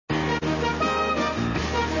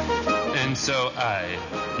so I,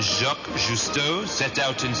 Jacques Justeau, set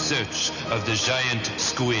out in search of the giant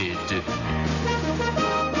squid.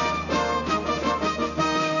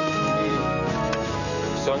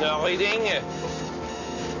 Sonar reading?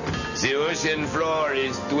 The ocean floor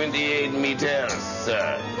is 28 meters,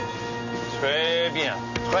 sir. Très bien,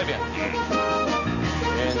 très bien.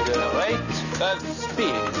 And the rate of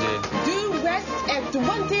speed? Due west at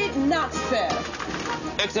 20 knots, sir.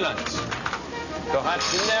 Excellent.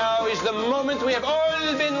 Perhaps now is the moment we have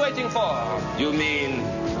all been waiting for. You mean?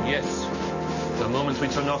 Yes. The moment we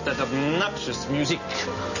turn off that obnoxious music.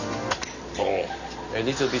 Oh. A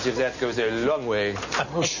little bit of that goes a long way.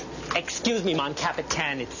 Excuse me, Mon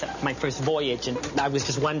Capitan. It's my first voyage, and I was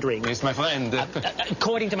just wondering. Yes, my friend.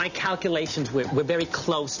 According to my calculations, we're very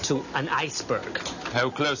close to an iceberg. How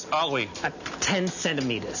close are we? 10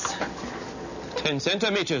 centimeters. 10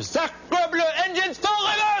 centimeters. Sacre bleu, engines for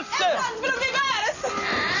reverse!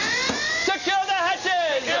 Secure the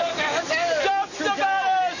hatches! Stop the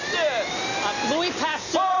ballast! Louis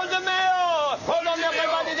Pasteur! Hold the mail! Hold on,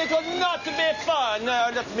 everybody, this will not be fun. Now,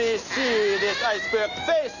 let me see this iceberg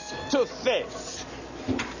face to face.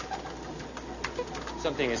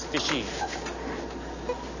 Something is fishy.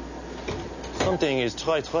 Something is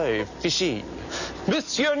très fishy.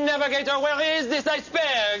 Monsieur Navigator, where is this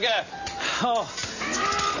iceberg? Oh.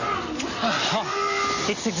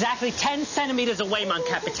 It's exactly 10 centimeters away, Mon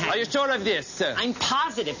Capitan. Are you sure of this? I'm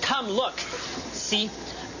positive. Come, look. See?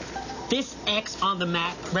 This X on the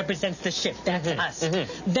map represents the ship. That's us.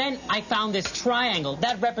 Then I found this triangle.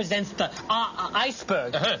 That represents the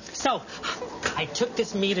iceberg. So I took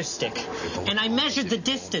this meter stick and I measured the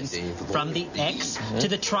distance from the X to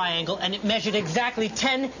the triangle, and it measured exactly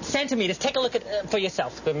 10 centimeters. Take a look at for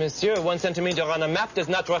yourself. But, monsieur, 1 centimeter on a map does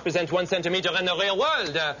not represent 1 centimeter in the real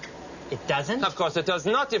world. It doesn't? Of course it does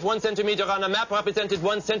not. If 1 centimeter on a map represented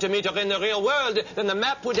 1 centimeter in the real world, then the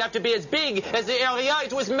map would have to be as big as the area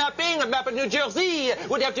it was mapping. A map of New Jersey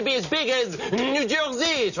would have to be as big as New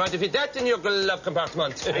Jersey. Try to fit that in your glove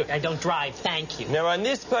compartment. I don't drive, thank you. Now, on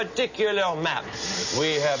this particular map,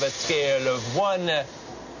 we have a scale of 1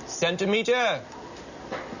 centimeter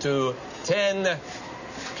to 10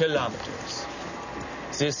 kilometers.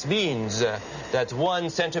 This means that 1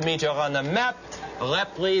 centimeter on a map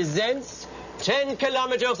represents 10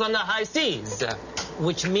 kilometers on the high seas.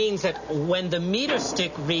 Which means that when the meter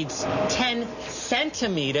stick reads 10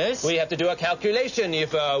 centimeters... We have to do a calculation.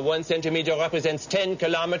 If 1 centimeter represents 10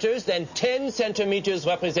 kilometers, then 10 centimeters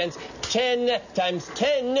represents 10 times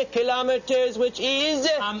 10 kilometers, which is...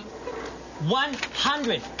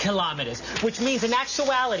 100 kilometers, which means in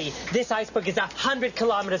actuality, this iceberg is 100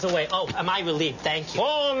 kilometers away. Oh, am I relieved? Thank you.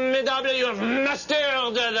 Formidable, you have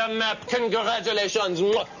mastered the map. Congratulations.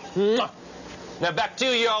 Now back to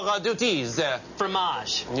your duties.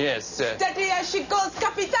 Fromage. Yes. Steady as she goes,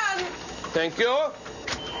 Capitan. Thank you.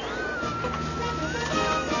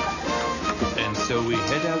 And so we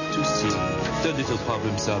head out to sea. The little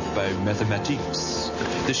problem solved by mathematics.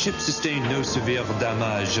 The ship sustained no severe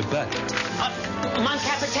damage, but... Mon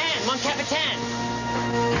Capitan! Mon Capitan!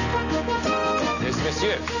 Yes,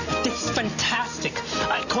 monsieur. This is fantastic.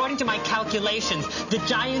 According to my calculations, the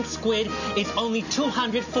giant squid is only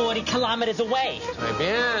 240 kilometers away. Très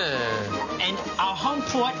bien. And our home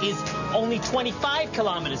port is only 25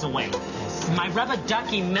 kilometers away. My rubber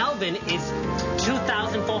ducky Melvin is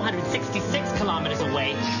 2,466 kilometers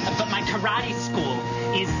away, but my karate school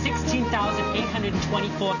is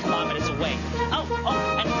 16,824 kilometers away.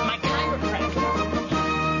 Oh,